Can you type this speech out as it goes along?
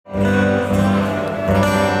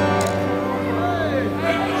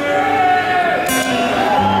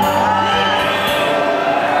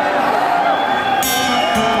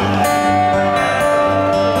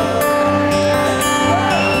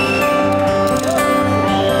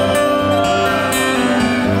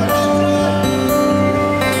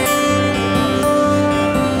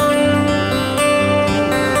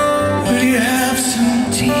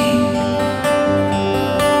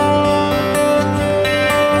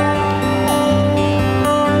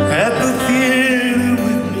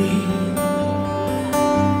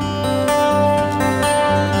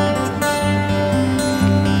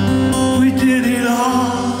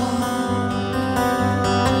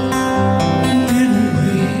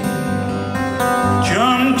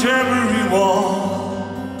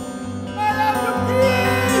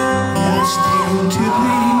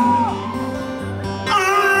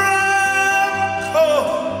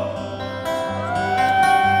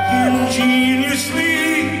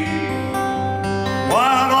ingeniously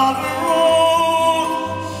while on the road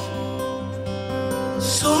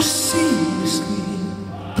so seamlessly.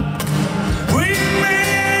 We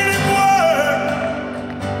made it work,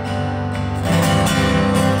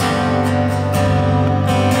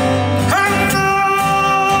 and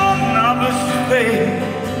none of us failed.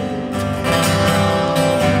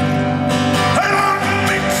 And our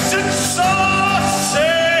mixing sauce,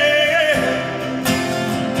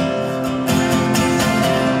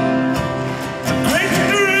 the great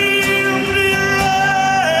dream delight.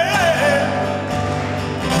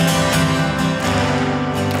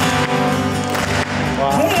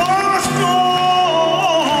 Was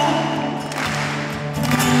gone.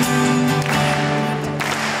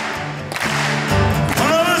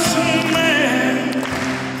 Was a man,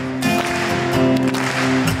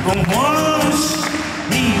 and was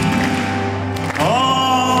me.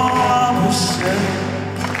 All was said.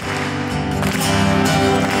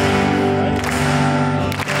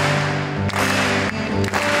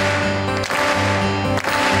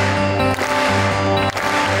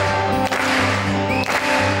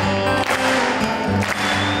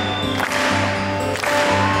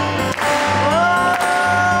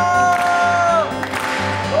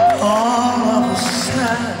 All of a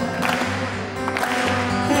sudden,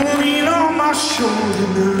 lean on my shoulder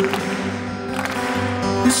now.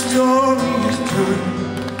 The story is done.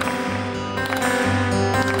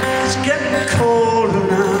 It's getting colder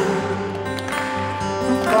now.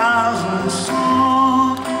 A thousand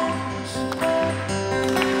songs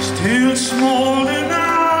still smoldering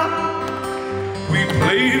now. We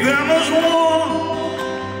play them as one.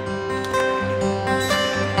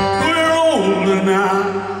 We're older now.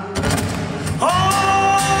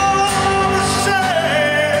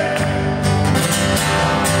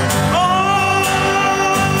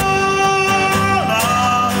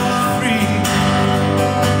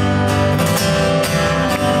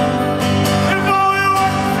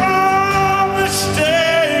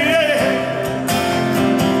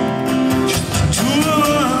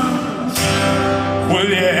 Will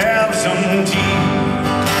you have some tea?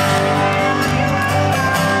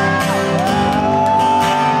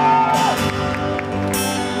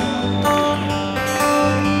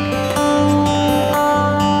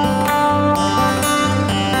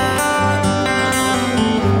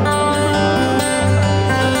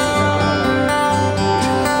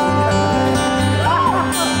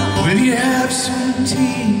 Will you have some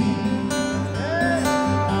tea?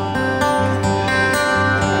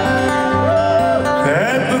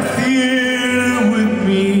 At the theater with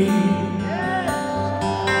me.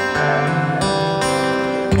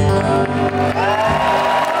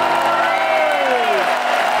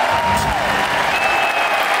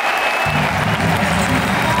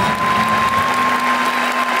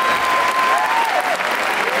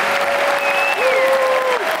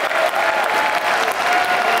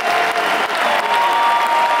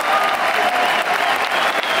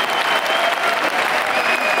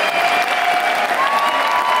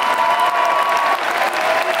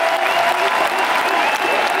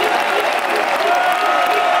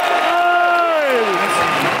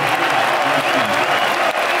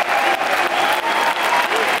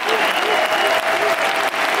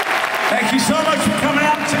 Thank you so much for coming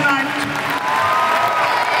out tonight.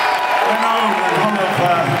 I know the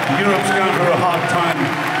whole of Europe's going through a hard time,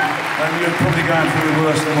 and you're probably going through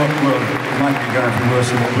worse than what might be going through worse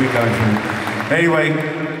than what we're going through. Anyway,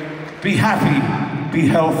 be happy, be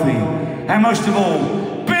healthy, and most of all,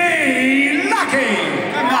 be lucky!